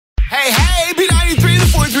Hey, hey, B93, the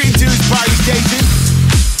 432's Party Station.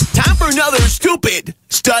 Time for another stupid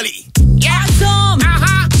study. Awesome.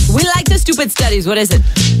 We like the stupid studies. What is it?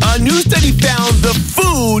 A new study found the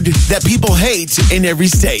food that people hate in every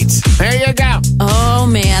state. There you go. Oh,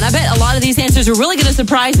 man. I bet a lot of these answers are really going to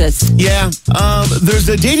surprise us. Yeah. There's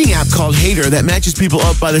a dating app called Hater that matches people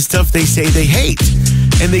up by the stuff they say they hate.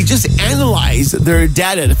 And they just analyze their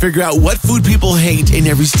data to figure out what food people hate in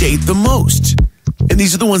every state the most. And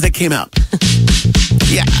these are the ones that came out.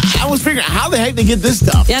 Yeah, I was figuring out how the heck they get this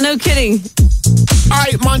stuff. Yeah, no kidding. All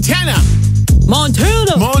right, Montana.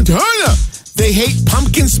 They hate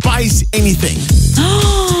pumpkin spice anything.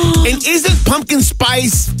 And isn't pumpkin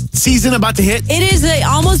spice season about to hit? It is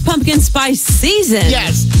almost pumpkin spice season.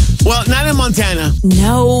 Yes. Well, not in Montana.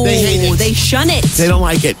 No. They hate it. They shun it. They don't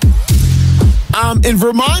like it. In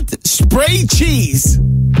Vermont, spray cheese.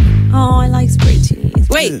 Oh, I like spray cheese.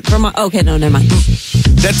 Wait, Vermont. Okay, no, never mind.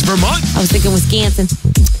 That's Vermont? I was thinking Wisconsin.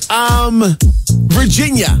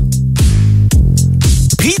 Virginia.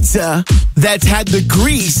 Pizza that's had the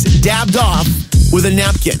grease dabbed off with a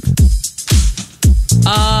napkin.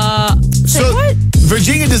 Say what?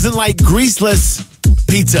 Virginia doesn't like greaseless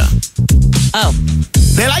pizza. Oh.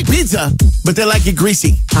 They like pizza, but they like it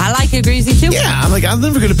greasy. I like it greasy too. Yeah, I'm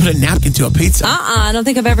never going to put a napkin to a pizza. I don't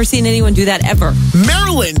think I've ever seen anyone do that ever.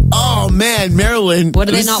 Maryland. Oh, man, Maryland. What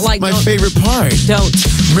do they not like? My favorite part. Don't.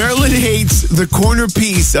 Maryland hates the corner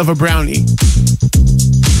piece of a brownie.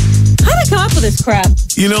 How did I come up with this crap?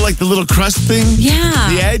 You know, like the little crust thing? Yeah.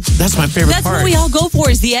 The edge? That's my favorite part. That's what we all go for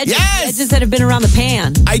is the edges. Yes! The edges that have been around the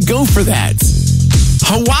pan. I go for that.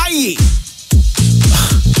 Hawaii.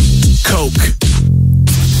 Coke.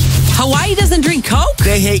 Hawaii doesn't drink Coke?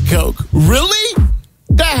 They hate Coke. Really?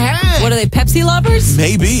 The heck? What are they, Pepsi lovers?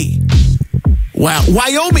 Maybe. Wow.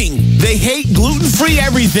 Wyoming. They hate gluten-free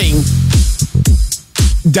everything.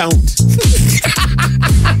 Don't.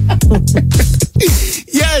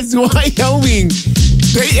 Yes, Wyoming.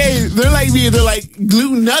 They're like me. They're like,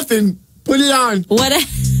 gluten nothing. Put it on. What?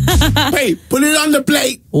 Hey, put it on the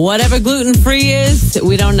plate. Whatever gluten-free is,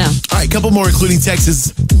 we don't know. All right, a couple more, including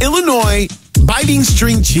Texas. Illinois, biting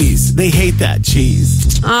string cheese. They hate that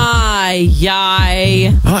cheese. I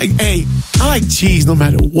like cheese no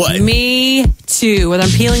matter what. Me too. Whether I'm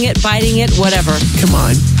peeling it, biting it, whatever. Come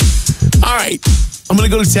on. All right. I'm going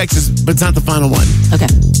to go to Texas, but it's not the final one. Okay.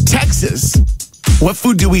 Texas. What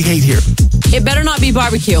food do we hate here? It better not be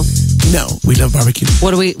barbecue. No, we love barbecue.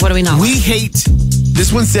 What do we not like? We hate,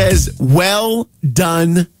 this one says, well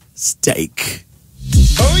done steak.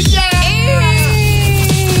 Oh, yeah!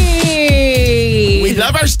 Hey! We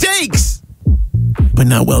love our steaks, but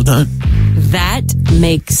not well done. That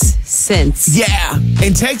makes sense. Yeah.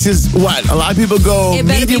 In Texas, what? A lot of people go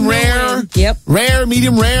medium rare. Yep. Rare,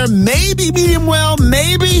 medium rare, maybe medium well,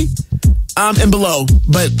 maybe. And below.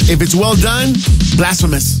 But if it's well done,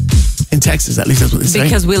 blasphemous. In Texas, at least that's what they say.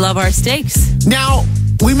 Because we love our steaks. Now,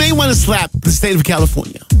 we may want to slap the state of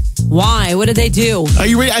California. Why? What did they do? Are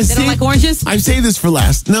you ready? They don't like oranges? I've saved this for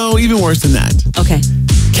last. No, even worse than that. Okay.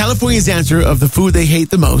 California's answer of the food they hate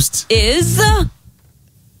the most is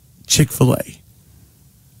Chick-fil-A.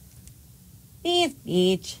 These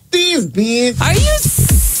bitch. Are you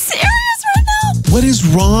serious right now? What is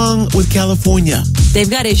wrong with California? They've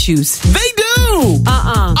got issues. They do.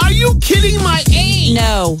 Are you kidding my age?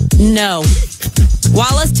 No.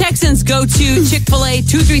 While us Texans go to Chick-fil-A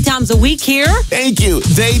 2-3 times a week here. Thank you.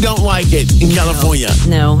 They don't like it in California.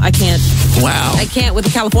 No, I can't. Wow. I can't with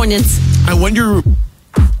the Californians. I wonder if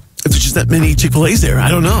there's just that many Chick-fil-A's there. I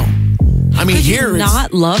don't know. I mean, here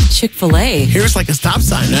not love Chick-fil-A. Here's like a stop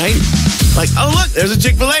sign, right? Like, oh, look, there's a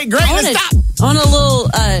Chick-fil-A. Great, let's stop. On a little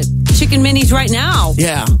chicken minis right now.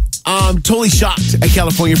 Yeah. Totally shocked at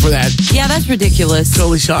California for that. Yeah, that's ridiculous.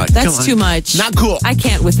 Totally shocked. That's too much. Not cool. I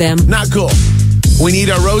can't with them. Not cool. We need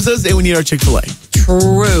our Rosas and we need our Chick-fil-A.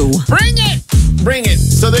 True. Bring it.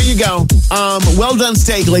 So there you go. Well done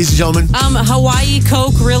steak, ladies and gentlemen. Hawaii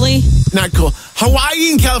Coke, really? Not cool.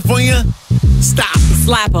 Hawaii and California, stop.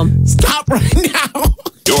 Slap them. Stop right now.